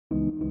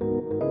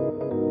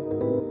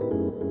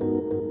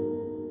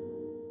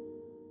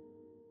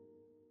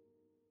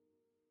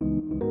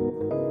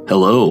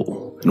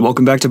Hello, and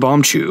welcome back to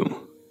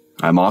Bombchu.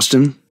 I'm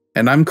Austin.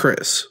 And I'm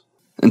Chris.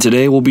 And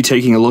today we'll be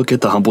taking a look at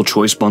the Humble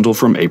Choice Bundle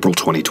from April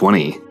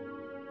 2020.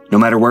 No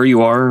matter where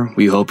you are,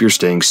 we hope you're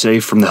staying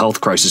safe from the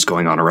health crisis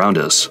going on around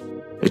us.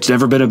 It's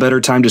never been a better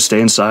time to stay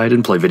inside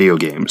and play video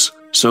games.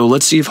 So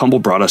let's see if Humble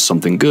brought us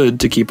something good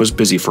to keep us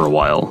busy for a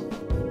while.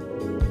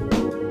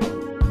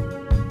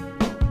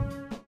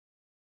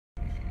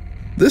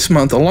 This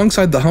month,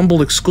 alongside the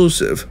Humble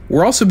exclusive,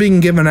 we're also being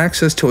given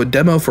access to a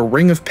demo for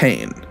Ring of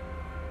Pain.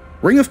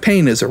 Ring of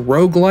Pain is a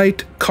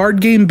roguelite,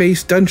 card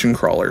game-based dungeon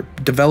crawler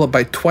developed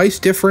by Twice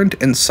Different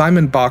and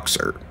Simon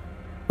Boxer.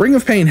 Ring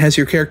of Pain has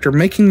your character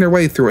making their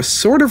way through a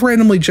sort of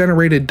randomly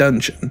generated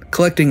dungeon,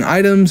 collecting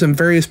items and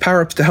various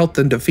power-ups to help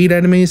them defeat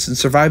enemies and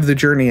survive the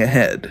journey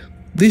ahead.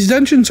 These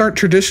dungeons aren't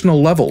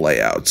traditional level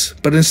layouts,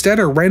 but instead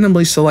are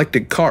randomly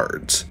selected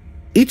cards.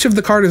 Each of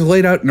the cards is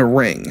laid out in a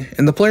ring,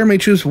 and the player may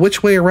choose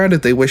which way around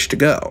it they wish to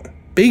go.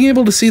 Being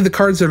able to see the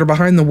cards that are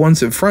behind the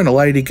ones in front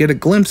allow you to get a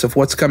glimpse of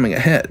what's coming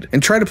ahead,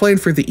 and try to plan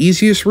for the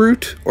easiest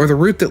route, or the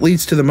route that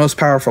leads to the most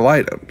powerful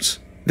items.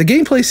 The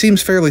gameplay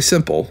seems fairly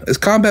simple, as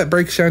combat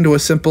breaks down to a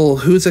simple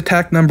whose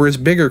attack number is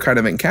bigger kind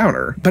of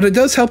encounter, but it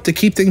does help to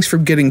keep things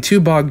from getting too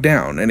bogged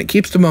down, and it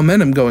keeps the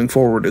momentum going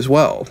forward as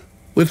well.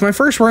 With my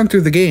first run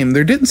through the game,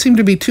 there didn't seem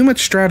to be too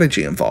much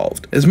strategy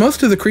involved, as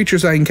most of the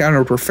creatures I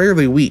encountered were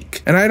fairly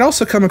weak, and I had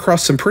also come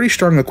across some pretty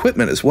strong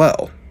equipment as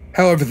well.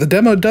 However, the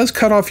demo does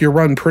cut off your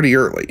run pretty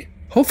early.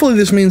 Hopefully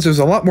this means there's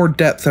a lot more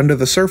depth under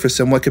the surface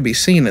than what could be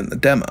seen in the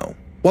demo.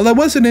 While I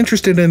wasn't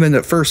interested in it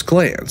at first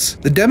glance,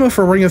 the demo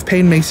for Ring of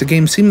Pain makes the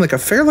game seem like a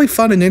fairly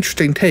fun and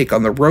interesting take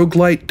on the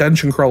roguelite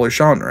dungeon crawler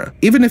genre,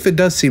 even if it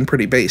does seem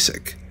pretty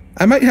basic.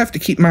 I might have to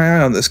keep my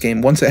eye on this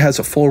game once it has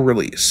a full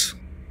release.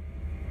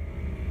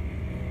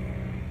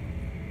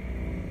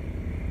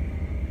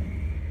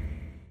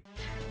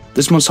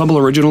 This month's Humble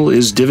original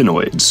is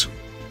Divinoids.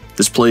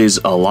 This plays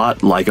a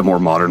lot like a more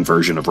modern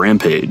version of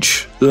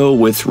Rampage, though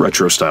with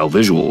retro-style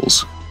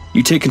visuals.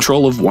 You take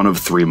control of one of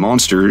 3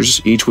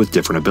 monsters, each with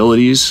different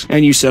abilities,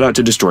 and you set out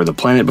to destroy the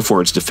planet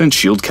before its defense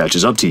shield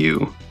catches up to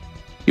you.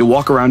 You'll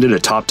walk around in a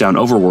top-down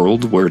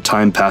overworld where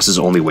time passes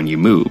only when you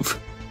move.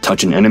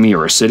 Touch an enemy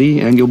or a city,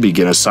 and you'll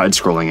begin a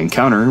side-scrolling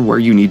encounter where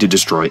you need to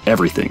destroy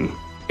everything.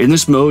 In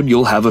this mode,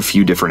 you'll have a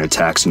few different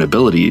attacks and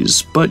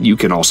abilities, but you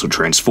can also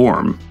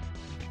transform.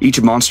 Each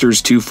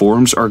monster's 2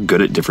 forms are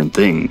good at different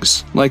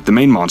things. Like the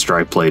main monster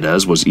I played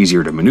as was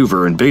easier to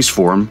maneuver in base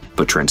form,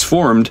 but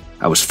transformed,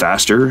 I was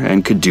faster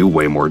and could do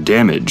way more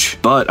damage,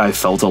 but I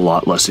felt a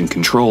lot less in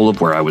control of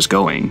where I was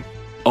going.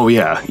 Oh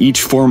yeah,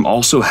 each form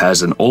also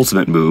has an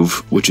ultimate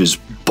move, which is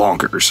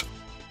bonkers.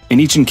 In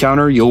each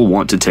encounter, you'll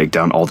want to take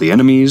down all the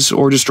enemies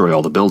or destroy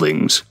all the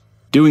buildings.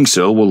 Doing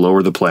so will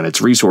lower the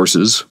planet's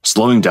resources,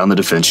 slowing down the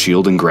defense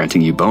shield and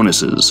granting you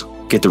bonuses.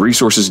 Get the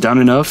resources down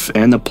enough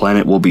and the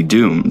planet will be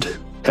doomed.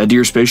 Head to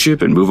your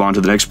spaceship and move on to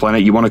the next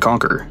planet you want to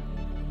conquer.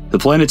 The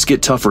planets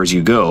get tougher as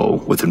you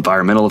go, with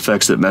environmental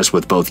effects that mess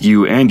with both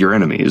you and your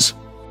enemies.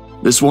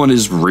 This one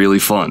is really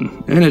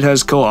fun, and it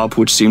has co-op,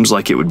 which seems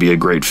like it would be a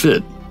great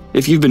fit.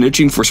 If you've been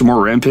itching for some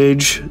more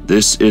Rampage,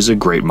 this is a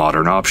great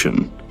modern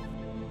option.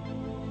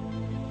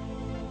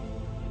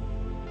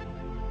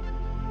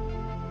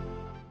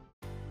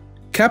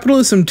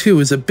 Capitalism 2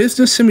 is a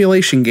business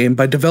simulation game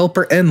by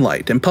developer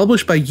Enlight and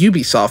published by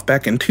Ubisoft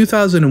back in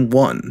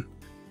 2001.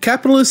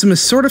 Capitalism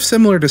is sort of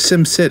similar to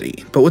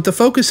SimCity, but with the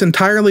focus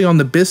entirely on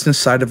the business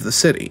side of the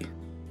city.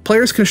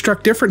 Players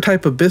construct different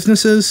types of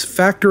businesses,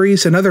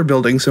 factories, and other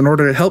buildings in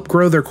order to help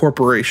grow their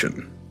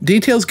corporation.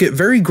 Details get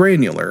very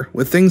granular,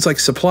 with things like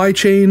supply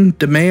chain,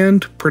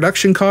 demand,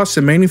 production costs,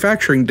 and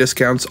manufacturing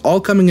discounts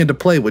all coming into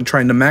play when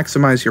trying to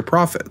maximize your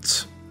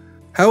profits.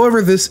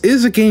 However, this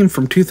is a game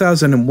from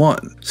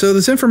 2001, so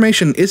this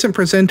information isn't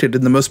presented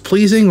in the most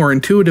pleasing or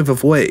intuitive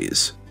of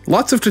ways.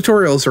 Lots of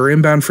tutorials are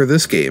inbound for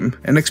this game,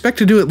 and expect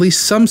to do at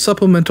least some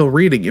supplemental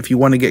reading if you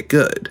want to get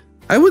good.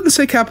 I wouldn't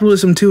say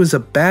Capitalism 2 is a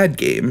bad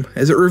game,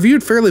 as it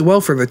reviewed fairly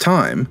well for the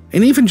time,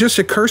 and even just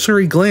a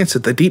cursory glance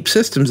at the deep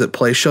systems at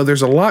play show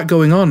there's a lot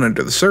going on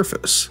under the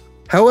surface.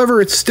 However,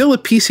 it's still a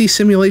PC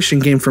simulation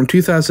game from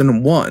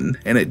 2001,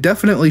 and it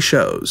definitely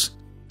shows.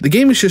 The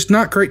game is just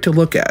not great to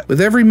look at, with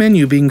every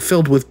menu being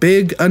filled with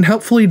big,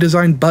 unhelpfully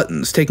designed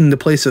buttons taking the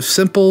place of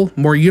simple,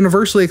 more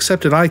universally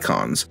accepted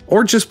icons,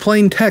 or just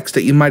plain text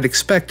that you might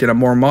expect in a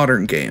more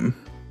modern game.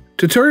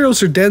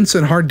 Tutorials are dense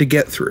and hard to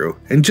get through,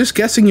 and just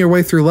guessing your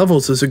way through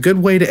levels is a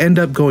good way to end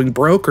up going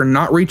broke or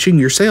not reaching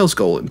your sales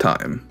goal in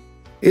time.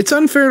 It's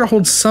unfair to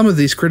hold some of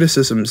these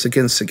criticisms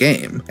against the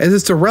game, as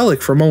it's a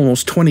relic from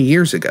almost 20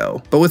 years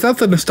ago, but without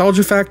the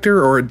nostalgia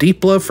factor or a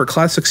deep love for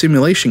classic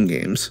simulation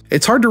games,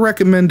 it's hard to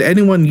recommend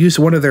anyone use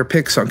one of their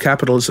picks on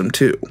Capitalism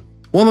 2.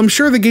 While I'm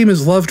sure the game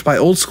is loved by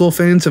old school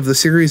fans of the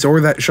series or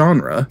that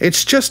genre,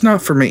 it's just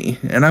not for me,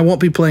 and I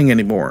won't be playing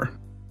anymore.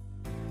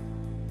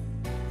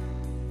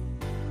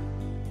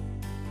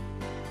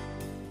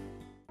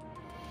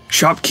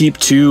 Shoppe Keep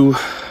 2,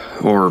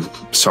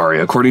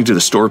 According to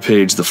the store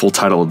page, the full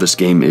title of this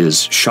game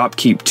is Shoppe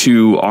Keep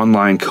 2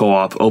 Online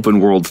Co-op Open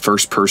World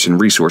First-Person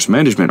Resource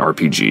Management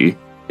RPG.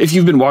 If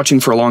you've been watching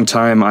for a long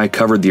time, I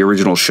covered the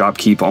original Shoppe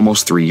Keep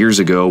almost 3 years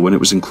ago when it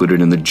was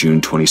included in the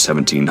June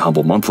 2017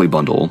 Humble Monthly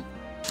Bundle.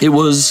 It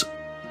was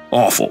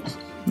awful,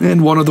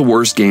 and one of the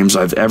worst games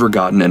I've ever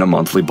gotten in a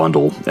monthly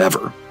bundle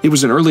ever. It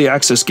was an early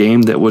access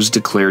game that was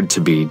declared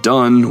to be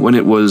done when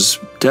it was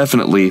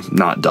definitely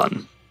not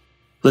done.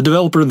 The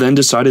developer then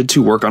decided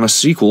to work on a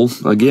sequel,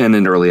 again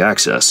in early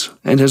access,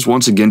 and has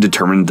once again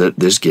determined that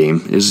this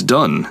game is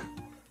done.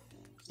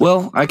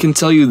 Well, I can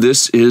tell you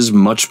this is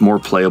much more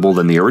playable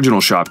than the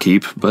original Shoppe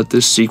Keep, but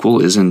this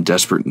sequel is in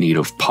desperate need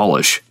of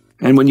polish.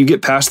 And when you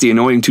get past the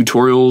annoying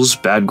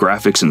tutorials, bad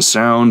graphics and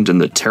sound, and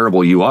the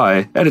terrible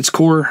UI, at its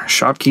core,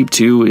 Shoppe Keep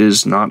 2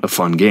 is not a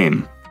fun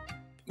game.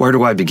 Where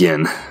do I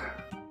begin?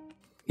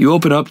 You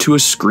open up to a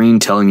screen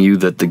telling you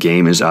that the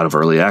game is out of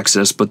early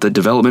access, but that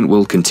development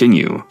will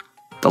continue.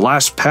 The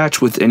last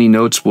patch with any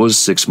notes was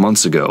 6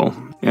 months ago,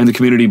 and the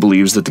community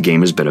believes that the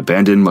game has been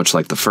abandoned much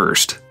like the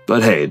first.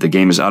 But hey, the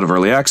game is out of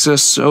early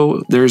access,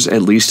 so there's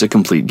at least a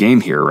complete game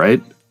here,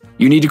 right?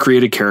 You need to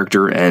create a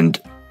character and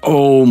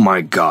oh my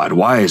god,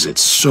 why is it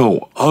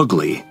so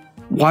ugly?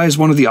 Why is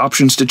one of the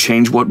options to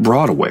change what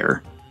bra to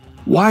wear?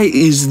 Why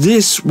is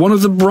this one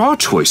of the bra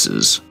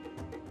choices?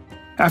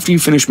 After you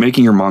finish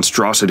making your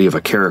monstrosity of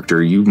a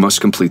character, you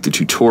must complete the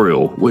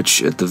tutorial,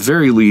 which at the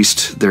very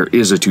least, there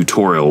is a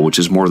tutorial, which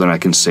is more than I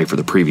can say for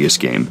the previous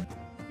game.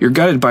 You're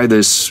guided by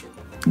this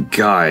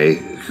guy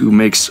who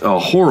makes a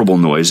horrible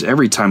noise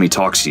every time he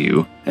talks to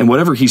you, and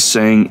whatever he's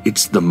saying,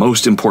 it's the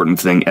most important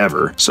thing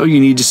ever, so you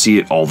need to see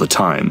it all the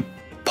time.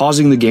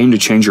 Pausing the game to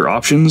change your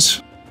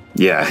options?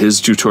 Yeah,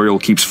 his tutorial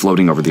keeps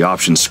floating over the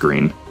options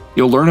screen.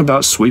 You'll learn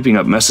about sweeping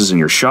up messes in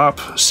your shop,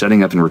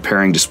 setting up and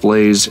repairing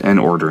displays, and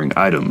ordering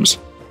items.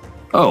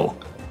 Oh,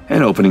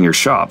 and opening your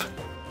shop.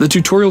 The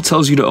tutorial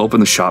tells you to open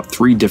the shop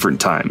 3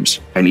 different times,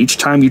 and each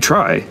time you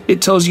try,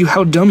 it tells you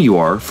how dumb you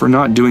are for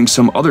not doing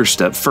some other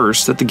step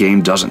first that the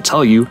game doesn't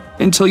tell you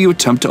until you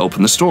attempt to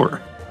open the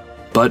store.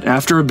 But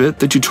after a bit,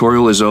 the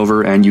tutorial is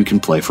over and you can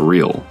play for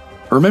real.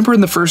 Remember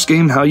in the first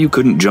game how you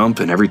couldn't jump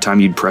and every time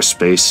you'd press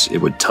space, it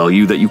would tell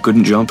you that you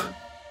couldn't jump?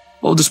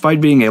 Well,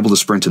 despite being able to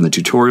sprint in the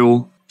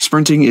tutorial,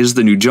 sprinting is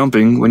the new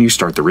jumping when you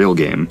start the real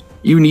game.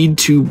 You need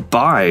to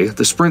buy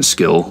the sprint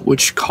skill,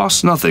 which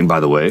costs nothing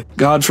by the way.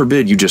 God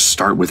forbid you just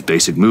start with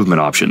basic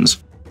movement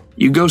options.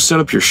 You go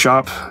set up your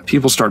shop,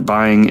 people start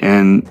buying,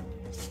 and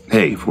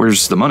hey,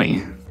 where's the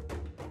money?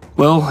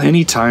 Well,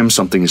 anytime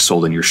something is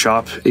sold in your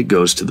shop, it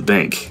goes to the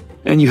bank,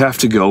 and you have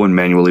to go and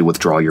manually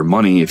withdraw your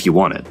money if you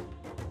want it.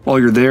 While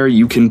you're there,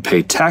 you can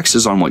pay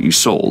taxes on what you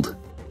sold.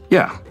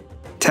 Yeah,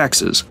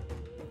 taxes.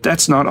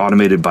 That's not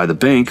automated by the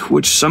bank,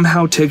 which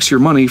somehow takes your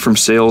money from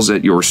sales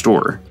at your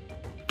store.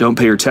 Don't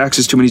pay your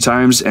taxes too many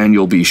times and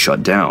you'll be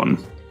shut down.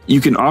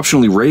 You can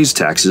optionally raise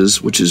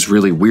taxes, which is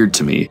really weird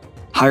to me.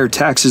 Higher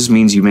taxes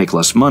means you make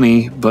less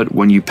money, but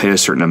when you pay a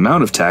certain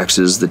amount of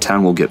taxes, the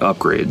town will get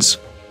upgrades.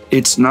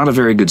 It's not a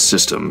very good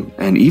system,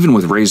 and even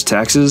with raised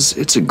taxes,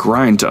 it's a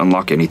grind to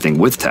unlock anything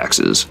with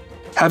taxes.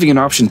 Having an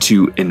option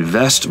to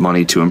invest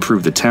money to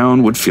improve the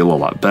town would feel a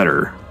lot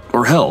better.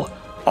 Or hell,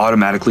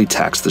 automatically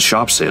tax the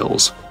shop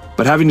sales.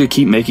 But having to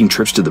keep making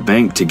trips to the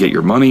bank to get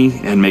your money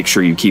and make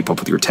sure you keep up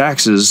with your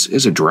taxes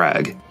is a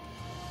drag.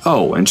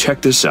 Oh, and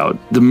check this out,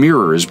 the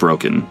mirror is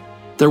broken.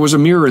 There was a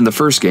mirror in the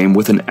first game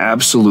with an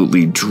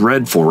absolutely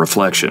dreadful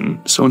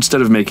reflection, so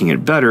instead of making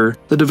it better,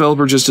 the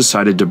developer just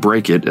decided to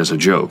break it as a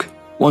joke.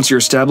 Once you're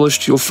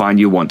established, you'll find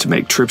you want to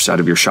make trips out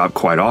of your shop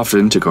quite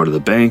often to go to the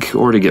bank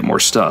or to get more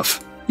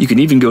stuff. You can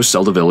even go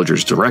sell to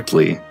villagers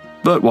directly.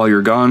 But while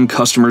you're gone,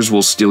 customers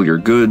will steal your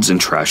goods and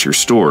trash your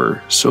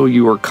store, so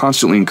you are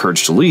constantly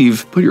encouraged to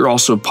leave, but you're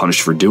also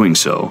punished for doing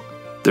so.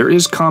 There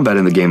is combat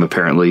in the game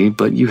apparently,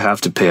 but you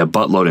have to pay a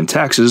buttload in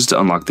taxes to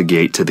unlock the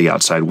gate to the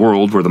outside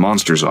world where the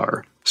monsters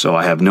are. So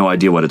I have no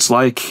idea what it's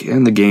like,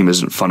 and the game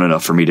isn't fun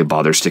enough for me to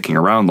bother sticking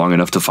around long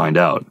enough to find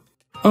out.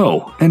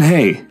 Oh, and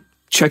hey,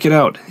 check it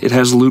out, it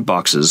has loot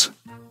boxes,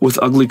 with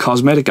ugly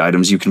cosmetic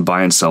items you can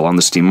buy and sell on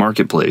the Steam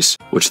Marketplace,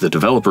 which the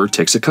developer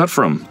takes a cut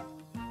from.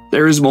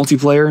 There is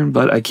multiplayer,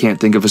 but I can't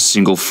think of a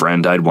single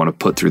friend I'd want to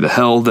put through the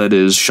hell that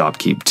is Shoppe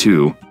Keep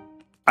 2.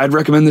 I'd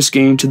recommend this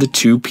game to the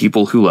 2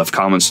 people who left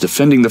comments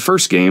defending the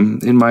first game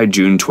in my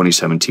June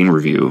 2017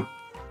 review.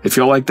 If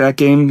you like that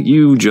game,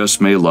 you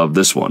just may love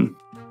this one.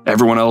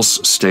 Everyone else,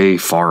 stay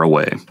far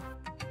away.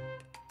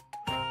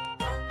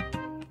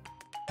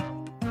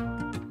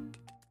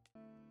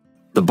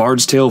 The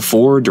Bard's Tale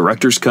 4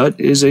 Director's Cut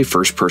is a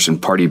first-person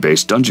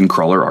party-based dungeon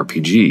crawler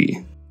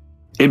RPG.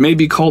 It may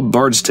be called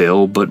Bard's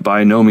Tale, but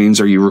by no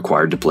means are you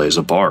required to play as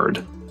a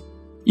bard.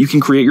 You can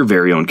create your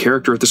very own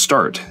character at the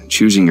start,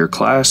 choosing your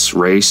class,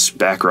 race,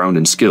 background,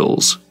 and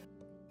skills.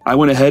 I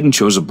went ahead and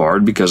chose a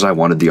bard because I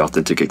wanted the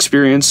authentic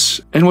experience,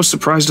 and was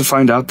surprised to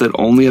find out that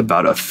only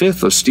about a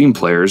fifth of Steam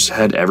players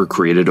had ever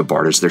created a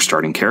bard as their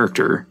starting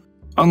character.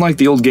 Unlike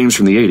the old games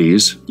from the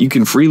 80s, you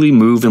can freely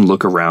move and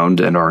look around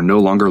and are no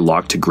longer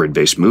locked to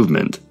grid-based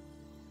movement.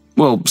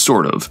 Well,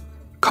 sort of.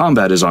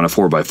 Combat is on a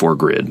 4x4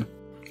 grid.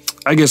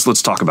 I guess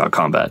let's talk about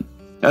combat.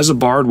 As a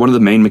bard, one of the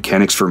main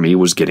mechanics for me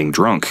was getting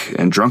drunk,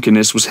 and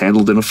drunkenness was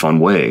handled in a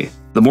fun way.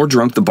 The more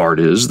drunk the bard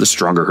is, the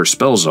stronger her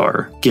spells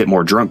are. Get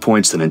more drunk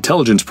points than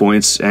intelligence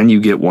points, and you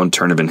get 1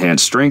 turn of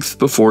enhanced strength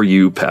before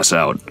you pass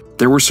out.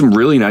 There were some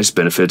really nice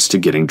benefits to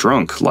getting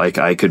drunk, like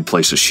I could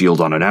place a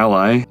shield on an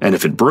ally, and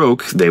if it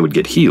broke, they would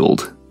get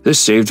healed. This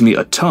saved me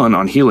a ton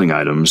on healing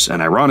items,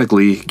 and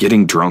ironically,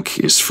 getting drunk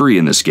is free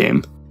in this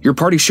game. Your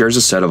party shares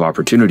a set of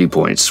opportunity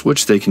points,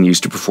 which they can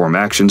use to perform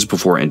actions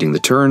before ending the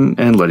turn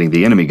and letting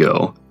the enemy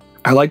go.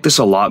 I like this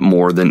a lot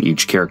more than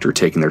each character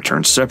taking their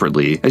turns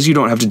separately, as you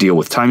don't have to deal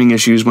with timing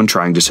issues when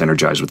trying to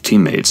synergize with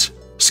teammates.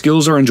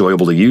 Skills are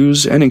enjoyable to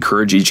use and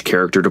encourage each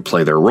character to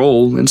play their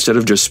role instead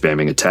of just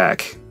spamming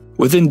attack.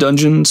 Within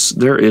dungeons,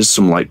 there is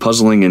some light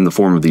puzzling in the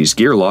form of these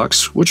gear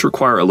locks, which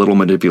require a little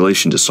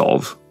manipulation to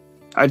solve.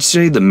 I'd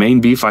say the main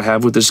beef I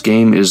have with this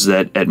game is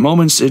that at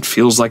moments it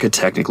feels like a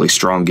technically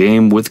strong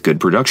game with good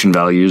production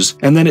values,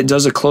 and then it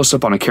does a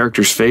close-up on a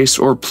character's face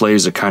or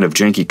plays a kind of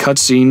janky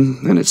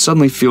cutscene, and it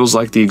suddenly feels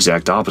like the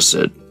exact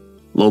opposite.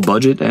 Low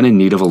budget and in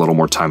need of a little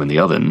more time in the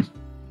oven.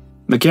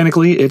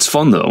 Mechanically, it's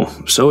fun though,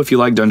 so if you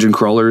like dungeon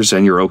crawlers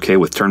and you're okay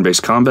with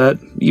turn-based combat,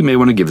 you may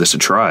want to give this a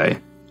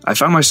try. I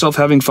found myself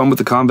having fun with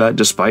the combat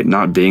despite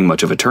not being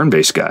much of a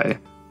turn-based guy.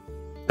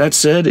 That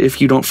said,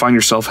 if you don't find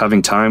yourself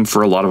having time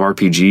for a lot of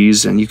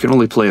RPGs and you can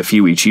only play a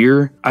few each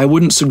year, I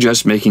wouldn't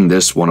suggest making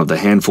this one of the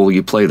handful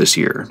you play this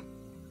year.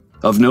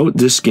 Of note,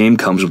 this game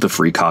comes with a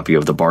free copy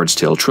of the Bard's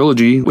Tale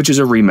trilogy, which is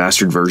a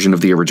remastered version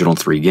of the original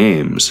 3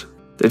 games.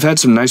 They've had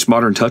some nice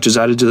modern touches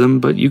added to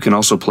them, but you can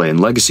also play in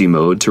Legacy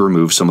mode to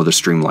remove some of the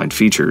streamlined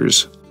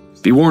features.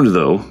 Be warned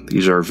though,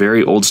 these are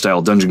very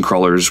old-style dungeon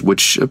crawlers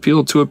which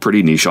appeal to a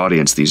pretty niche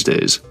audience these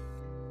days.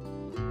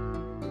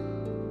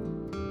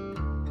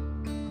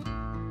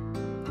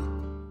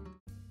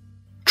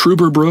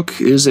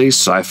 Trüberbrook is a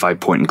sci-fi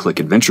point-and-click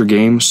adventure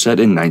game set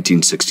in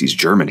 1960s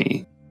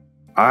Germany.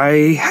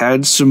 I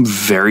had some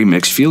very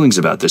mixed feelings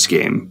about this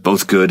game,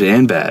 both good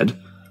and bad,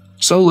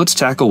 so let's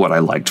tackle what I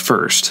liked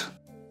first.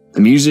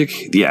 The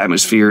music, the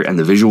atmosphere, and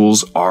the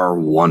visuals are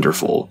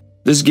wonderful.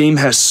 This game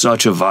has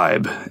such a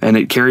vibe, and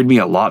it carried me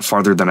a lot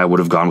farther than I would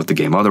have gone with the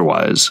game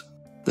otherwise.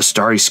 The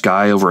starry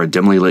sky over a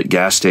dimly lit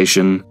gas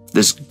station,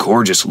 this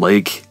gorgeous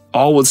lake,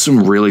 all with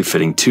some really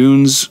fitting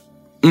tunes.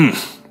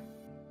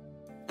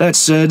 That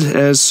said,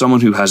 as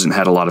someone who hasn't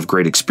had a lot of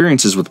great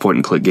experiences with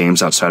point-and-click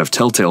games outside of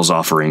Telltale's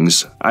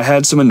offerings, I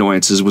had some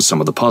annoyances with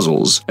some of the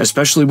puzzles,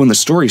 especially when the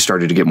story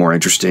started to get more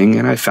interesting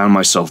and I found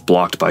myself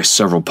blocked by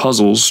several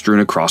puzzles strewn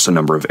across a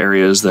number of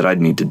areas that I'd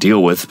need to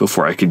deal with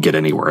before I could get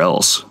anywhere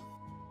else.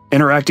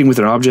 Interacting with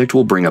an object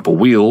will bring up a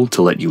wheel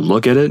to let you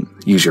look at it,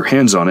 use your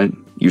hands on it,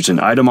 use an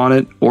item on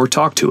it, or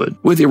talk to it,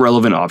 with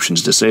irrelevant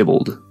options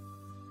disabled.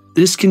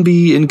 This can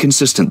be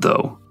inconsistent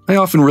though. I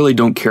often really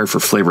don't care for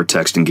flavor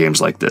text in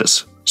games like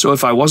this. So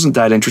if I wasn't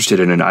that interested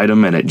in an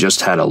item and it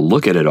just had a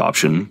look at it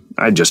option,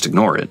 I'd just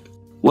ignore it.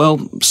 Well,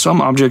 some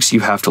objects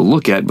you have to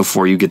look at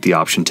before you get the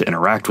option to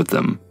interact with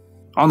them.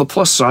 On the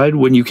plus side,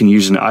 when you can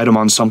use an item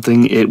on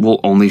something, it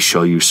will only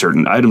show you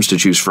certain items to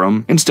choose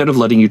from, instead of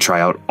letting you try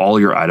out all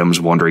your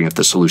items wondering if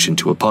the solution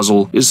to a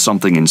puzzle is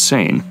something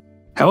insane.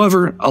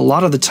 However, a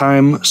lot of the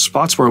time,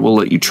 spots where it will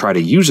let you try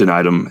to use an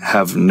item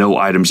have no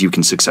items you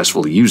can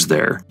successfully use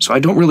there, so I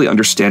don't really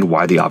understand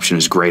why the option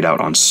is grayed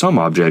out on some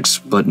objects,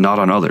 but not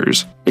on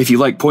others. If you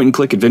like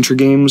point-and-click adventure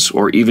games,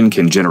 or even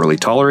can generally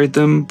tolerate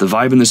them, the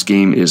vibe in this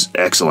game is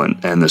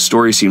excellent, and the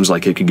story seems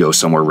like it could go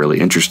somewhere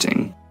really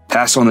interesting.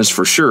 Pass on this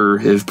for sure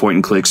if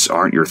point-and-clicks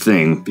aren't your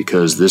thing,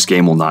 because this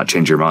game will not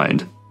change your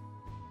mind.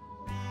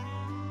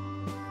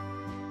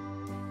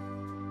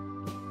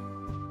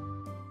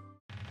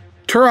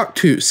 Turok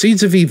 2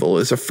 Seeds of Evil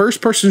is a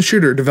first-person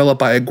shooter developed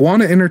by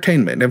Iguana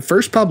Entertainment and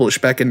first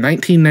published back in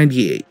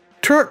 1998.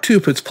 Turok 2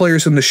 puts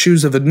players in the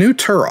shoes of a new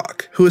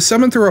Turok, who is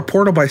summoned through a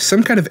portal by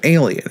some kind of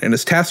alien and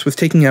is tasked with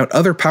taking out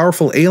other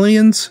powerful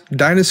aliens,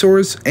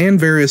 dinosaurs, and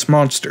various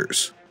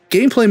monsters.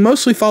 Gameplay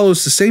mostly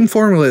follows the same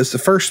formula as the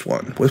first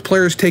one, with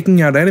players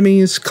taking out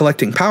enemies,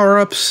 collecting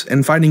power-ups,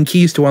 and finding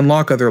keys to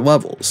unlock other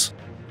levels.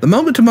 The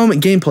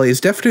moment-to-moment gameplay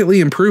is definitely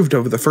improved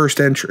over the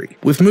first entry,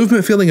 with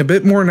movement feeling a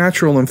bit more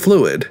natural and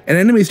fluid, and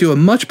enemies do a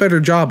much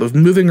better job of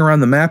moving around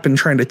the map and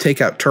trying to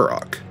take out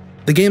Turok.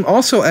 The game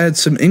also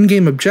adds some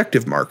in-game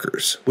objective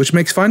markers, which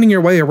makes finding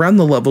your way around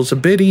the levels a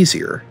bit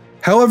easier.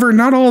 However,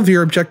 not all of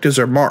your objectives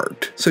are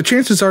marked, so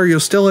chances are you'll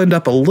still end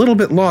up a little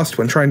bit lost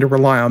when trying to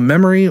rely on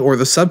memory or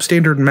the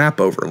substandard map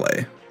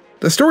overlay.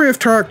 The story of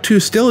Turok 2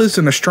 still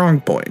isn't a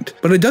strong point,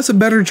 but it does a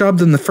better job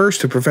than the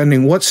first of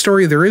presenting what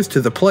story there is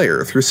to the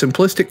player through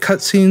simplistic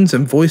cutscenes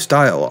and voice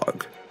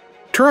dialogue.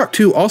 Turok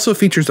 2 also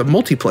features a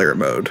multiplayer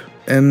mode,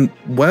 and,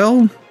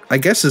 well, I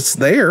guess it's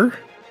there.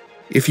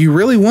 If you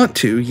really want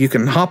to, you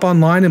can hop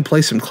online and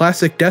play some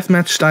classic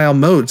deathmatch-style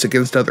modes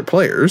against other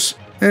players.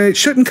 And it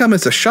shouldn't come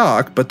as a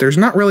shock, but there's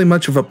not really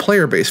much of a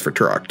player base for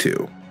Turok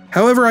 2.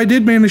 However, I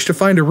did manage to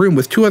find a room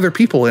with 2 other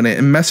people in it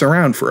and mess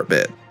around for a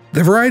bit.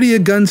 The variety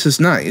of guns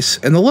is nice,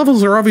 and the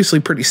levels are obviously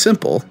pretty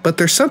simple, but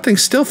there's something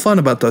still fun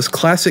about those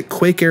classic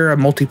Quake-era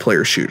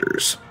multiplayer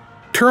shooters.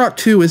 Turok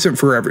 2 isn't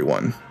for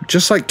everyone,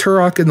 just like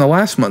Turok in the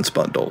last month's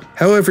bundle.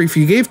 However, if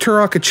you gave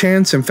Turok a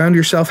chance and found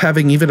yourself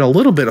having even a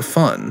little bit of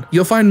fun,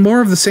 you'll find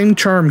more of the same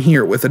charm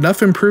here with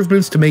enough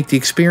improvements to make the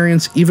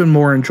experience even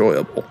more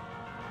enjoyable.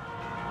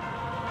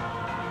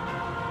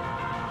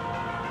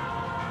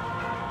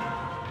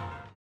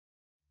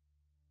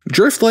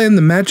 Driftland: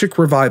 The Magic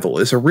Revival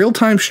is a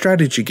real-time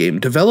strategy game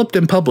developed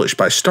and published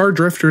by Star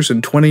Drifters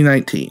in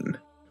 2019.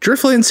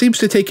 Driftland seems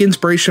to take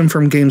inspiration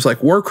from games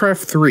like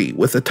Warcraft 3,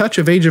 with a touch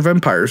of Age of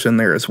Empires in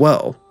there as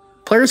well.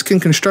 Players can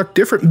construct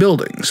different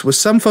buildings, with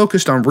some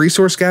focused on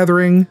resource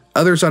gathering,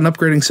 others on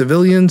upgrading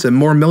civilians, and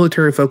more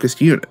military-focused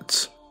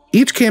units.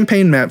 Each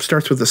campaign map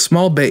starts with a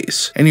small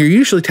base, and you're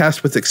usually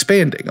tasked with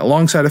expanding,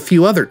 alongside a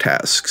few other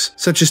tasks,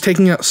 such as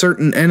taking out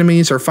certain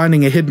enemies or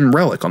finding a hidden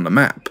relic on the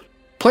map.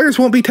 Players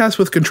won't be tasked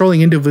with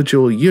controlling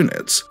individual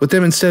units, with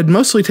them instead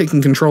mostly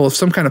taking control of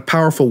some kind of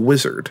powerful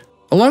wizard.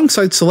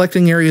 Alongside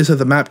selecting areas of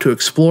the map to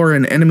explore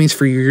and enemies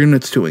for your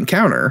units to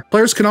encounter,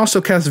 players can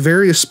also cast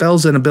various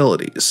spells and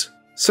abilities.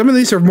 Some of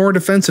these are more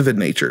defensive in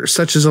nature,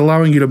 such as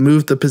allowing you to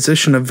move the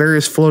position of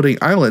various floating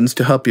islands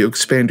to help you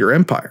expand your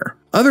empire.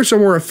 Others are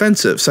more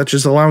offensive, such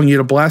as allowing you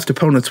to blast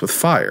opponents with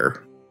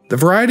fire. The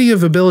variety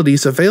of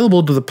abilities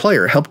available to the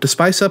player help to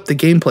spice up the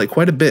gameplay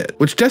quite a bit,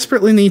 which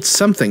desperately needs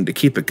something to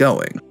keep it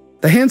going.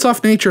 The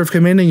hands-off nature of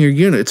commanding your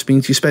units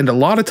means you spend a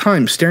lot of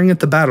time staring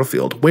at the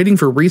battlefield, waiting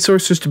for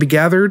resources to be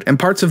gathered and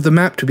parts of the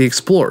map to be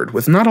explored,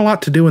 with not a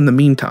lot to do in the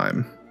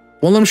meantime.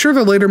 While I'm sure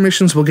the later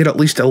missions will get at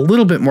least a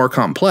little bit more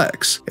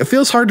complex, it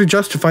feels hard to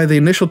justify the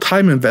initial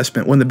time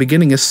investment when the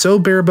beginning is so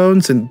bare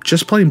bones and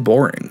just plain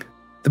boring.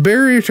 The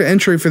barrier to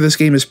entry for this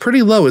game is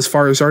pretty low as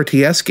far as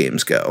RTS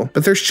games go,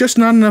 but there's just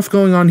not enough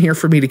going on here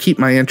for me to keep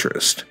my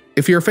interest.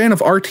 If you're a fan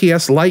of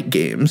RTS light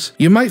games,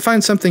 you might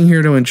find something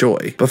here to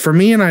enjoy, but for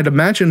me and I'd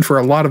imagine for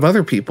a lot of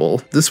other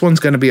people, this one's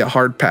going to be a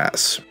hard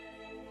pass.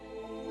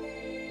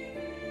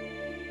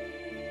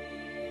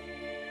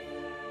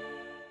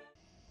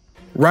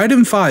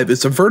 Raiden V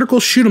is a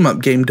vertical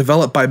shoot-'em-up game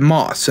developed by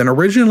Moss and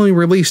originally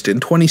released in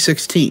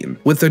 2016,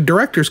 with the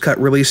director's cut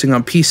releasing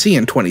on PC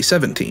in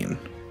 2017.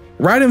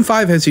 Raiden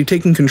V has you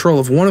taking control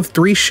of one of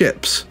 3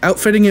 ships,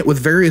 outfitting it with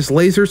various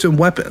lasers and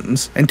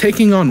weapons, and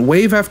taking on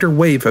wave after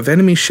wave of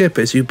enemy ship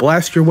as you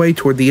blast your way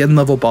toward the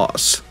end-level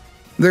boss.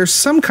 There's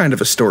some kind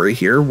of a story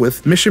here,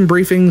 with mission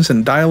briefings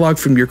and dialogue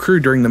from your crew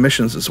during the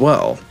missions as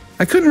well.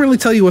 I couldn't really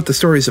tell you what the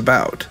story's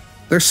about.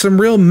 There's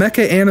some real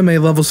mecha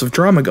anime levels of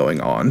drama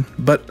going on,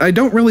 but I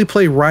don't really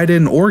play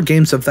Raiden or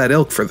games of that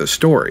ilk for the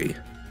story.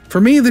 For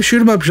me, the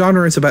shoot-'em-up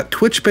genre is about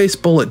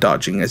twitch-based bullet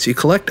dodging as you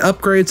collect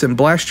upgrades and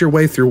blast your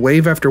way through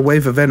wave after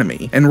wave of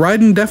enemy, and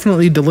Raiden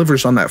definitely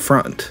delivers on that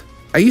front.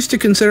 I used to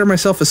consider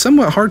myself a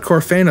somewhat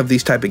hardcore fan of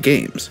these type of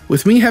games,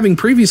 with me having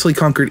previously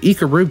conquered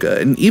Ikaruga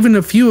and even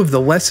a few of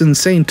the less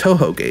insane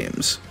Toho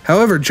games.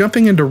 However,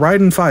 jumping into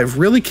Raiden V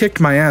really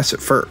kicked my ass at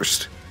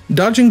first.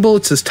 Dodging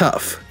bullets is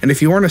tough, and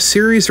if you aren't a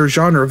series or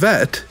genre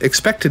vet,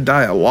 expect to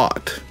die a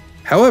lot.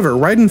 However,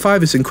 Raiden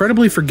V is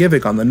incredibly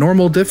forgiving on the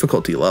normal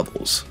difficulty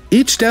levels.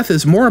 Each death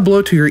is more a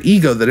blow to your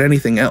ego than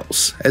anything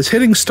else, as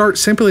hitting start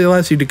simply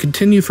allows you to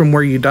continue from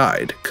where you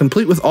died,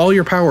 complete with all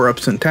your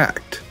power-ups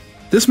intact.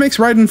 This makes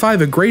Raiden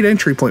V a great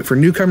entry point for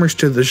newcomers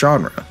to the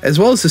genre, as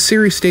well as a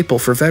series staple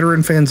for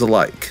veteran fans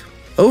alike.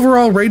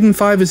 Overall, Raiden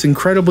V is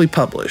incredibly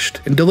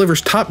published, and delivers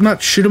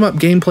top-notch shoot-'em-up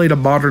gameplay to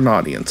modern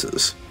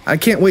audiences. I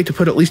can't wait to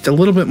put at least a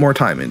little bit more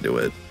time into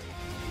it.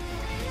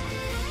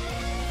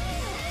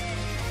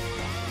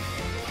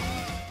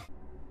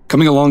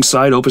 Coming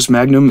alongside Opus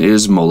Magnum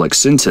is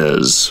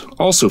Molek-Syntez,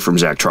 also from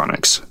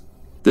Zachtronics.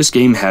 This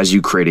game has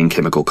you creating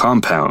chemical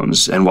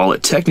compounds, and while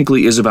it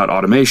technically is about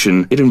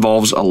automation, it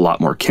involves a lot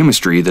more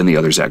chemistry than the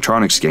other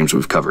Zachtronics games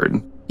we've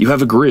covered. You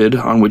have a grid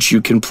on which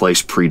you can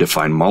place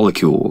predefined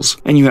molecules,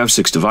 and you have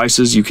 6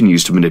 devices you can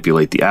use to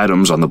manipulate the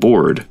atoms on the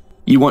board.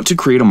 You want to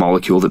create a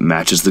molecule that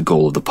matches the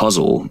goal of the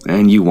puzzle,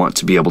 and you want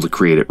to be able to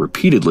create it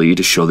repeatedly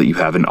to show that you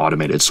have an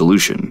automated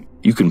solution.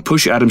 You can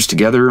push atoms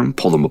together,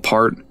 pull them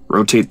apart,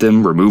 rotate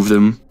them, remove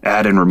them,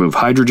 add and remove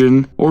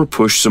hydrogen, or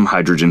push some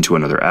hydrogen to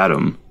another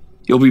atom.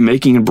 You'll be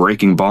making and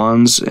breaking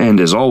bonds, and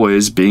as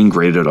always, being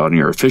graded on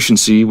your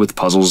efficiency with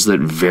puzzles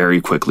that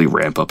very quickly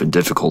ramp up in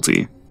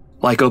difficulty.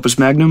 Like Opus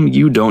Magnum,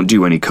 you don't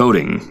do any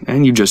coding,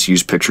 and you just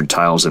use pictured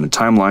tiles and a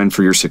timeline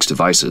for your 6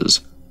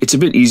 devices. It's a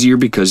bit easier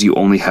because you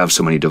only have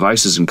so many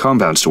devices and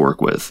compounds to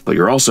work with, but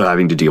you're also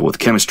having to deal with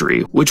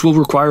chemistry, which will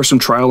require some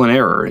trial and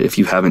error if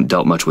you haven't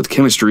dealt much with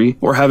chemistry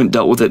or haven't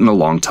dealt with it in a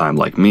long time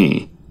like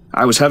me.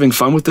 I was having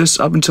fun with this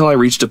up until I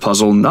reached a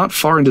puzzle not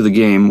far into the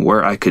game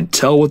where I could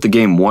tell what the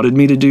game wanted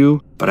me to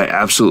do, but I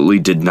absolutely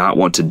did not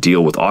want to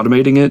deal with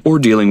automating it or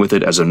dealing with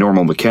it as a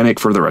normal mechanic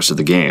for the rest of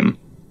the game.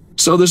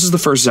 So this is the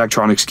first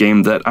Zachtronics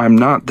game that I'm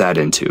not that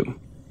into.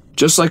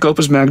 Just like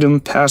Opus Magnum,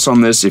 pass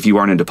on this if you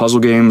aren't into puzzle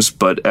games,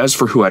 but as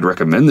for who I'd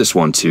recommend this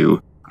one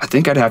to, I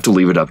think I'd have to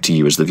leave it up to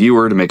you as the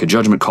viewer to make a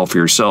judgment call for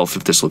yourself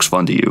if this looks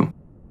fun to you.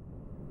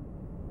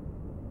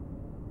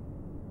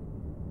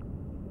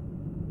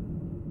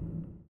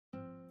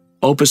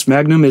 Opus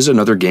Magnum is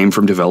another game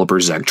from developer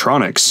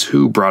Zachtronics,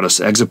 who brought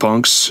us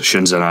Exapunks,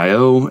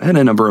 Shenzhen.io, and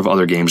a number of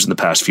other games in the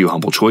past few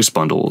Humble Choice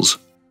bundles.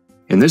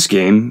 In this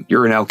game,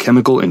 you're an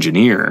alchemical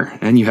engineer,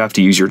 and you have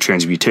to use your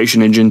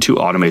transmutation engine to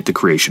automate the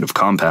creation of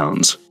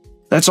compounds.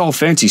 That's all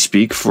fancy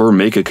speak for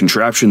make a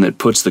contraption that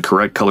puts the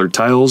correct colored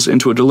tiles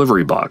into a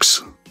delivery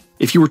box.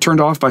 If you were turned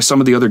off by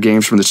some of the other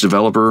games from this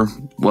developer,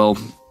 well,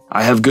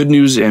 I have good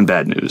news and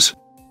bad news.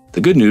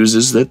 The good news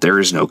is that there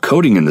is no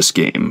coding in this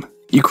game.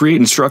 You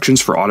create instructions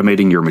for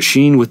automating your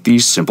machine with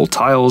these simple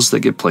tiles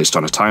that get placed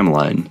on a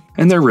timeline,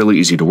 and they're really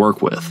easy to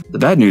work with. The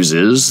bad news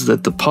is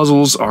that the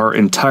puzzles are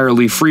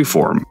entirely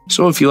freeform,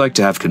 so if you like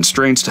to have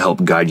constraints to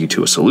help guide you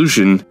to a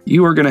solution,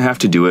 you are going to have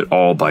to do it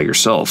all by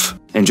yourself.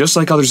 And just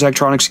like other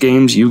Zachtronics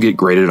games, you get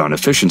graded on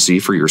efficiency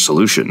for your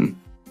solution.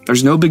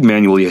 There's no big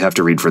manual you have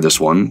to read for this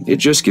one, it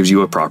just gives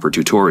you a proper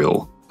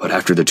tutorial. But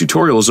after the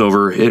tutorial is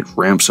over, it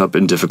ramps up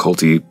in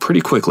difficulty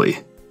pretty quickly.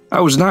 I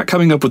was not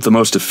coming up with the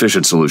most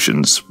efficient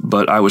solutions,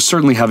 but I was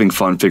certainly having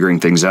fun figuring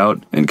things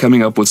out and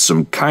coming up with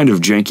some kind of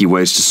janky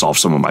ways to solve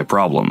some of my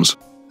problems.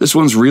 This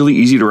one's really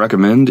easy to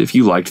recommend if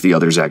you liked the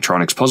other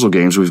Zachtronics puzzle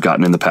games we've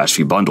gotten in the past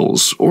few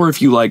bundles, or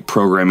if you like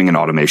programming and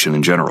automation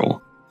in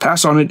general.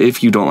 Pass on it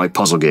if you don't like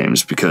puzzle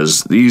games,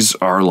 because these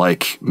are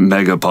like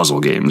mega puzzle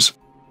games.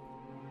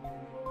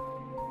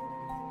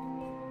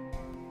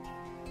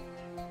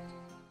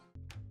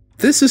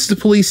 This is the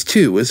Police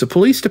 2 is a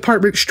police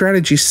department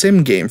strategy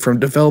sim game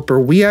from developer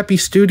WeHappy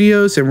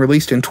Studios and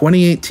released in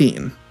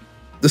 2018.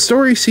 The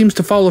story seems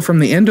to follow from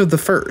the end of the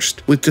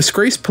first, with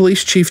disgraced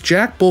police chief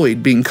Jack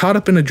Boyd being caught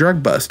up in a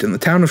drug bust in the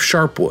town of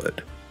Sharpwood.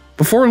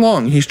 Before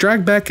long, he's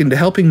dragged back into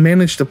helping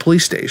manage the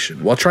police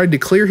station while trying to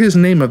clear his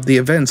name of the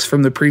events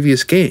from the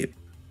previous game.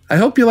 I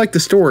hope you like the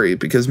story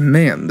because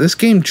man, this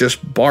game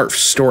just barfs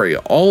story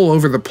all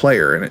over the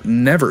player and it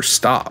never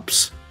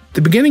stops.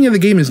 The beginning of the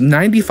game is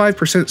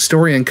 95%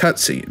 story and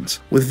cutscenes,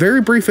 with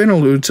very brief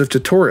interludes of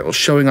tutorials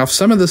showing off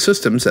some of the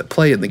systems that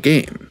play in the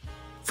game.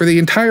 For the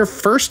entire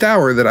first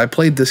hour that I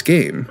played this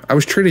game, I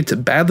was treated to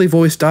badly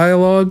voiced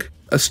dialogue,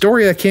 a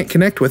story I can't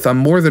connect with on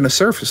more than a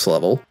surface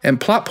level,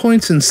 and plot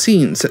points and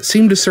scenes that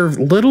seem to serve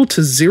little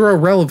to zero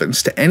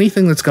relevance to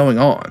anything that's going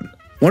on.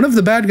 One of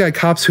the bad guy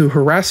cops who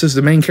harasses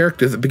the main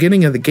character at the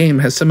beginning of the game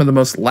has some of the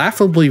most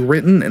laughably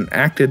written and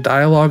acted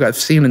dialogue I've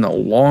seen in a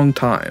long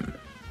time.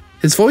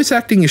 His voice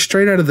acting is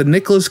straight out of the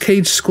Nicolas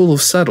Cage school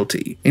of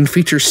subtlety, and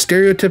features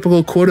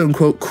stereotypical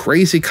quote-unquote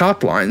crazy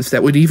cop lines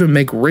that would even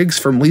make Riggs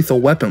from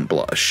Lethal Weapon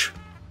blush.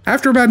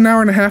 After about an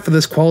hour and a half of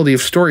this quality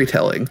of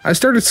storytelling, I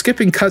started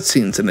skipping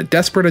cutscenes in a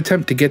desperate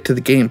attempt to get to the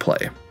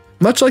gameplay.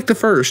 Much like the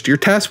first, you're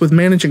tasked with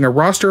managing a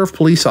roster of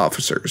police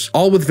officers,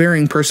 all with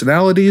varying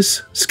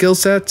personalities, skill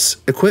sets,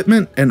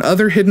 equipment, and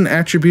other hidden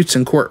attributes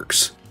and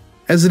quirks.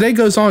 As the day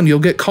goes on, you'll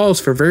get calls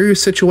for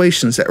various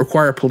situations that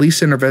require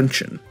police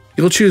intervention.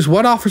 You'll choose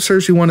what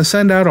officers you want to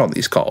send out on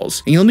these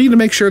calls, and you'll need to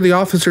make sure the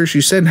officers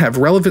you send have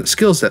relevant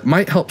skills that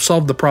might help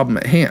solve the problem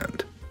at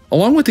hand.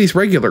 Along with these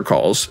regular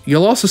calls,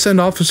 you'll also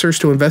send officers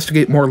to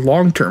investigate more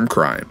long-term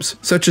crimes,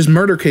 such as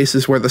murder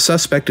cases where the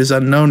suspect is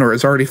unknown or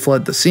has already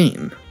fled the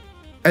scene.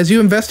 As you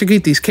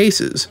investigate these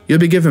cases, you'll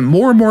be given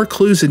more and more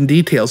clues and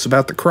details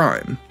about the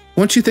crime.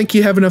 Once you think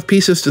you have enough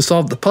pieces to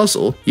solve the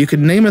puzzle, you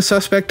can name a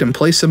suspect and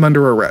place them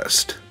under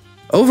arrest.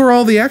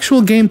 Overall, the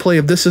actual gameplay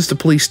of This Is the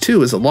Police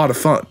 2 is a lot of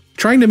fun.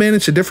 Trying to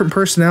manage the different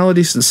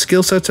personalities and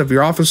skill sets of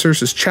your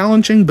officers is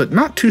challenging but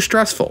not too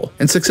stressful,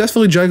 and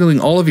successfully juggling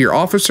all of your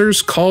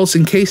officers, calls,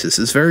 and cases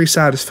is very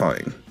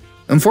satisfying.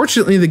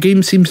 Unfortunately, the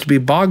game seems to be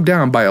bogged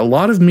down by a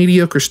lot of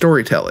mediocre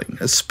storytelling,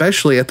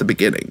 especially at the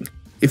beginning.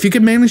 If you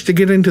can manage to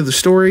get into the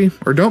story,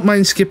 or don't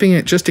mind skipping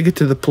it just to get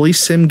to the police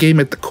sim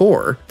game at the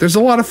core, there's a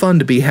lot of fun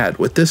to be had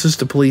with This Is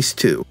the Police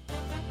 2.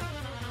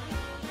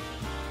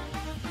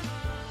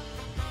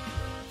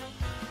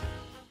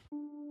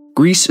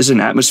 Gris is an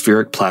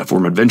atmospheric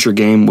platform adventure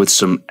game with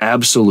some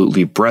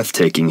absolutely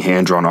breathtaking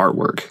hand-drawn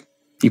artwork.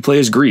 You play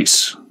as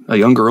Gris, a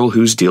young girl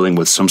who's dealing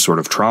with some sort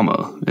of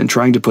trauma and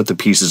trying to put the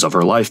pieces of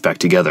her life back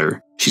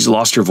together. She's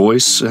lost her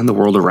voice, and the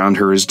world around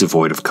her is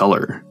devoid of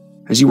color.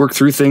 As you work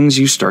through things,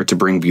 you start to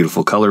bring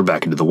beautiful color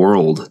back into the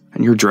world,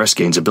 and your dress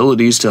gains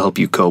abilities to help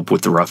you cope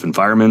with the rough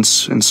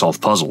environments and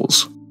solve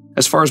puzzles.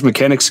 As far as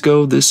mechanics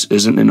go, this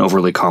isn't an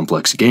overly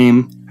complex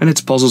game, and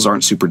its puzzles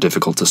aren't super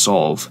difficult to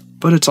solve,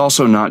 but it's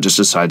also not just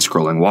a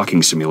side-scrolling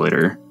walking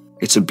simulator.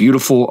 It's a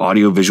beautiful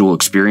audio-visual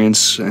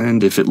experience,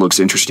 and if it looks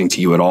interesting to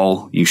you at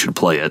all, you should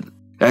play it.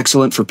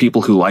 Excellent for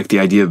people who like the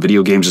idea of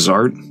video games as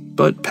art,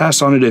 but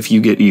pass on it if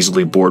you get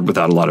easily bored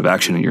without a lot of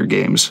action in your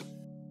games.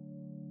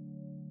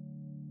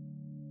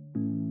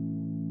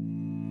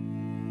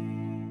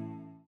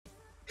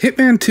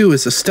 Hitman 2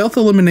 is a stealth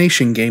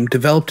elimination game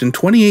developed in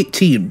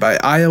 2018 by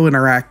IO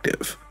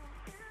Interactive.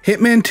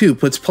 Hitman 2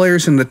 puts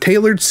players in the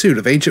tailored suit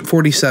of Agent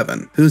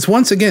 47, who is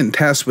once again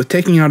tasked with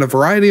taking out a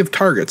variety of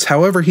targets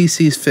however he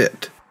sees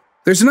fit.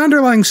 There's an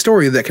underlying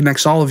story that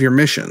connects all of your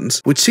missions,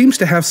 which seems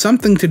to have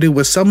something to do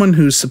with someone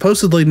who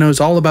supposedly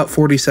knows all about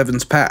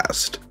 47's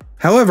past.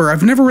 However,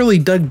 I've never really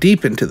dug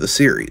deep into the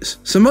series,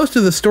 so most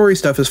of the story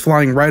stuff is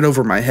flying right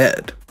over my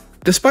head.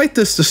 Despite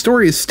this, the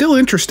story is still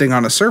interesting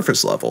on a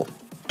surface level.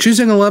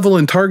 Choosing a level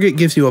and target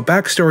gives you a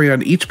backstory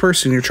on each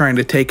person you're trying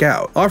to take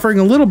out, offering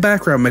a little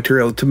background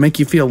material to make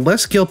you feel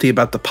less guilty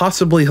about the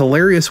possibly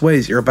hilarious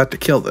ways you're about to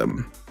kill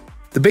them.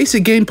 The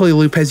basic gameplay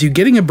loop has you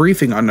getting a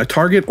briefing on a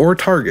target or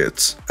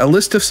targets, a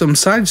list of some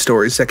side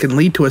stories that can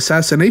lead to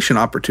assassination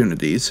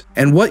opportunities,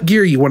 and what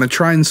gear you want to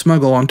try and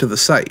smuggle onto the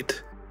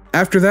site.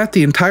 After that,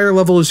 the entire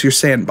level is your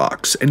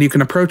sandbox, and you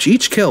can approach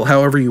each kill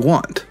however you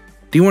want.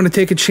 Do you want to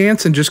take a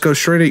chance and just go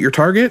straight at your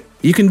target?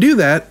 You can do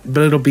that,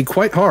 but it'll be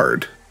quite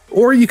hard.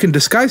 Or you can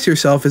disguise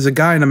yourself as a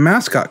guy in a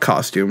mascot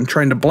costume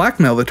trying to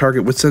blackmail the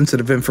target with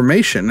sensitive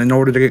information in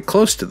order to get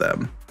close to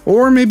them.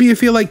 Or maybe you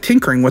feel like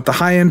tinkering with the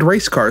high-end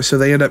race cars so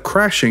they end up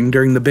crashing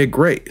during the big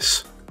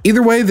race.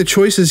 Either way, the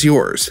choice is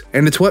yours,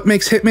 and it's what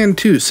makes Hitman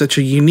 2 such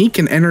a unique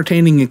and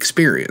entertaining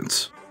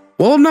experience.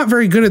 While I'm not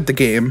very good at the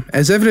game,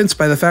 as evidenced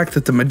by the fact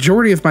that the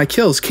majority of my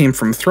kills came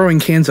from throwing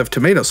cans of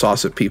tomato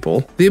sauce at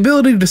people, the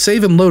ability to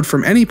save and load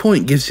from any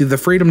point gives you the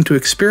freedom to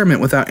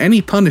experiment without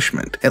any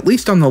punishment, at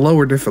least on the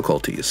lower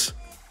difficulties.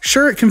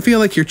 Sure, it can feel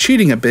like you're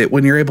cheating a bit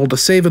when you're able to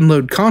save and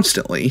load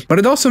constantly, but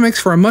it also makes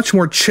for a much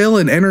more chill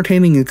and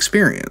entertaining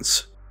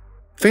experience.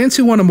 Fans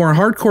who want a more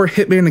hardcore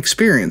Hitman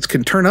experience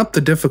can turn up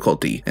the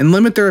difficulty and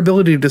limit their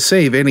ability to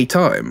save any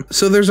time,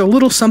 so there's a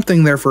little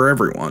something there for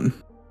everyone.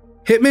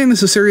 Hitman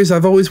is a series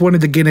I've always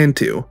wanted to get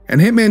into, and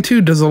Hitman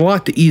 2 does a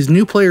lot to ease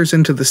new players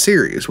into the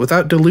series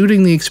without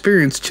diluting the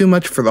experience too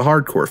much for the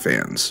hardcore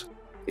fans.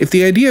 If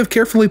the idea of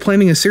carefully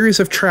planning a series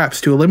of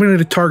traps to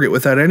eliminate a target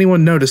without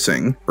anyone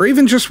noticing, or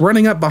even just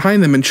running up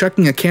behind them and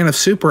chucking a can of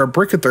soup or a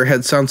brick at their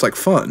head sounds like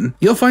fun,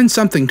 you'll find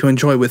something to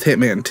enjoy with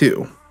Hitman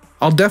 2.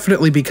 I'll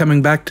definitely be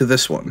coming back to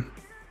this one.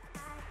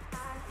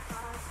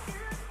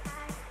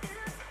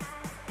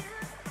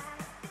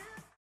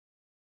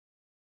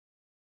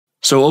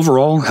 So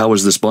overall, how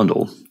was this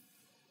bundle?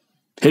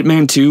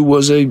 Hitman 2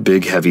 was a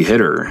big heavy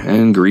hitter,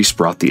 and Gris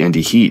brought the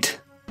indie heat.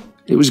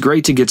 It was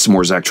great to get some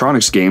more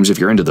Zachtronics games if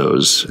you're into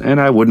those,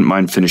 and I wouldn't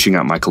mind finishing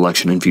out my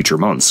collection in future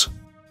months.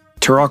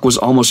 Turok was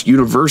almost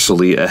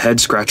universally a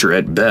head-scratcher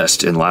at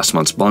best in last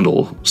month's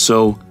bundle,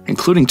 so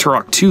including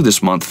Turok 2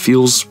 this month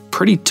feels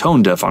pretty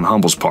tone-deaf on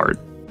Humble's part.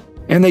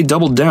 And they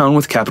doubled down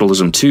with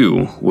Capitalism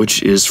 2,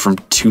 which is from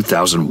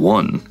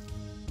 2001.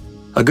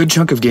 A good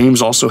chunk of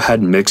games also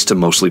had mixed to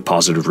mostly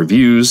positive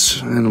reviews,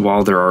 and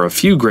while there are a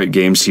few great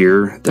games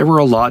here, there were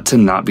a lot to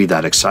not be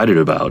that excited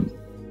about.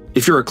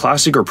 If you're a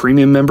Classic or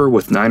Premium member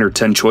with 9 or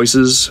 10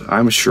 choices,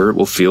 I'm sure it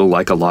will feel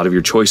like a lot of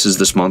your choices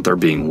this month are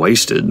being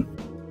wasted.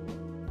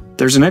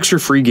 There's an extra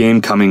free game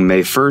coming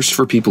May 1st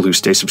for people who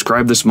stay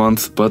subscribed this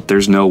month, but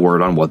there's no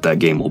word on what that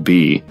game will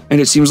be,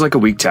 and it seems like a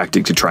weak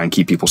tactic to try and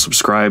keep people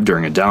subscribed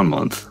during a down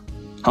month.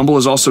 Humble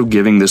is also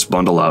giving this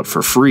bundle out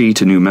for free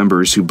to new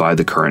members who buy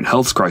the current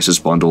Health Crisis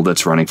bundle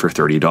that's running for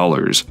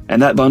 $30,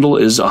 and that bundle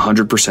is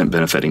 100%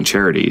 benefiting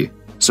charity.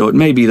 So it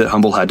may be that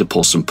Humble had to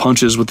pull some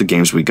punches with the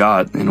games we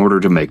got in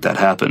order to make that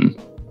happen.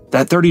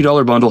 That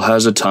 $30 bundle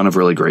has a ton of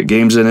really great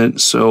games in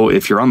it, so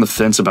if you're on the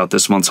fence about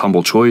this month's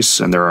Humble choice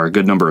and there are a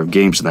good number of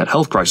games in that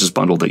Health Crisis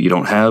bundle that you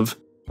don't have,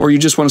 or you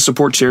just want to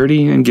support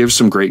charity and give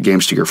some great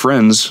games to your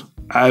friends,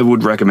 I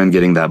would recommend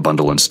getting that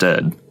bundle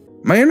instead.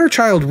 My inner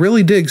child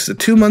really digs the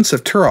 2 months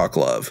of Turok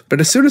love, but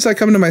as soon as I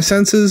come to my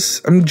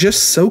senses, I'm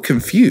just so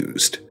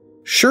confused.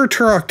 Sure,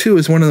 Turok 2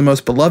 is one of the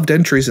most beloved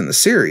entries in the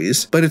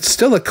series, but it's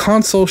still a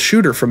console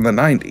shooter from the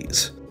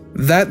 90s.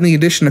 That and the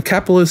addition of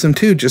Capitalism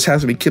 2 just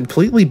has me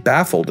completely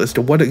baffled as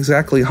to what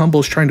exactly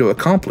Humble's trying to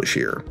accomplish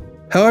here.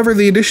 However,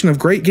 the addition of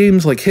great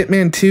games like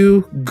Hitman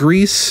 2,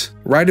 Gris,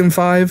 Raiden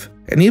V,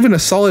 and even a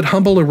solid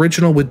Humble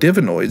original with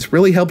Divinoids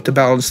really helped to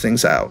balance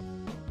things out.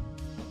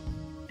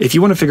 If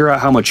you want to figure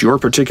out how much your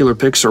particular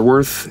picks are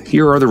worth,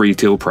 here are the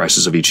retail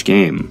prices of each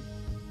game.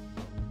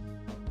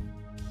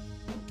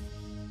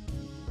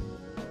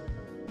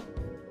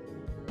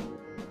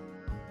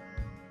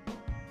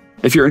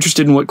 If you're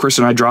interested in what Chris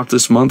and I dropped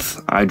this month,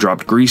 I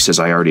dropped Gris as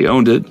I already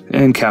owned it,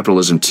 and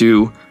Capitalism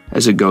 2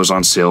 as it goes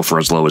on sale for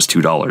as low as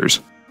 $2.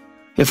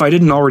 If I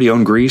didn't already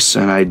own Gris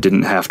and I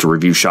didn't have to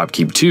review Shoppe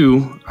Keep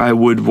 2, I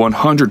would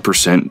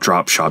 100%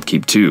 drop Shoppe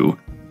Keep 2,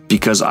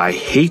 because I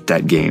hate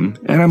that game,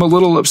 and I'm a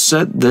little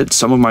upset that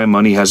some of my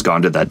money has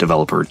gone to that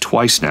developer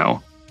twice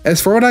now. As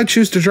for what I'd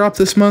choose to drop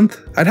this month,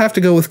 I'd have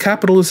to go with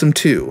Capitalism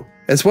 2,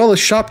 as well as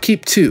Shoppe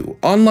Keep 2,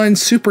 online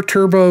super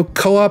turbo,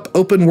 co-op,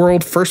 open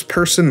world,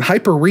 first-person,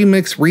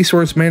 hyper-remix,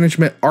 resource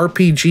management,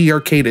 RPG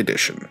arcade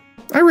edition.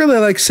 I really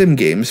like sim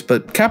games,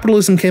 but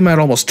Capitalism came out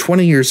almost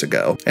 20 years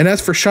ago, and as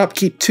for Shoppe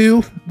Keep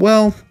 2,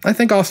 well, I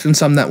think Austin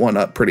summed that one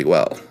up pretty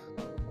well.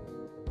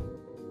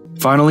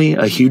 Finally,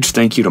 a huge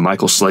thank you to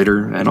Michael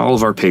Slater and all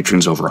of our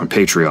patrons over on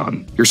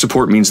Patreon. Your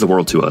support means the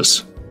world to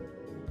us.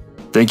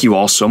 Thank you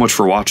all so much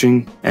for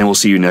watching, and we'll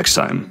see you next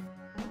time.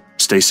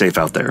 Stay safe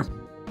out there.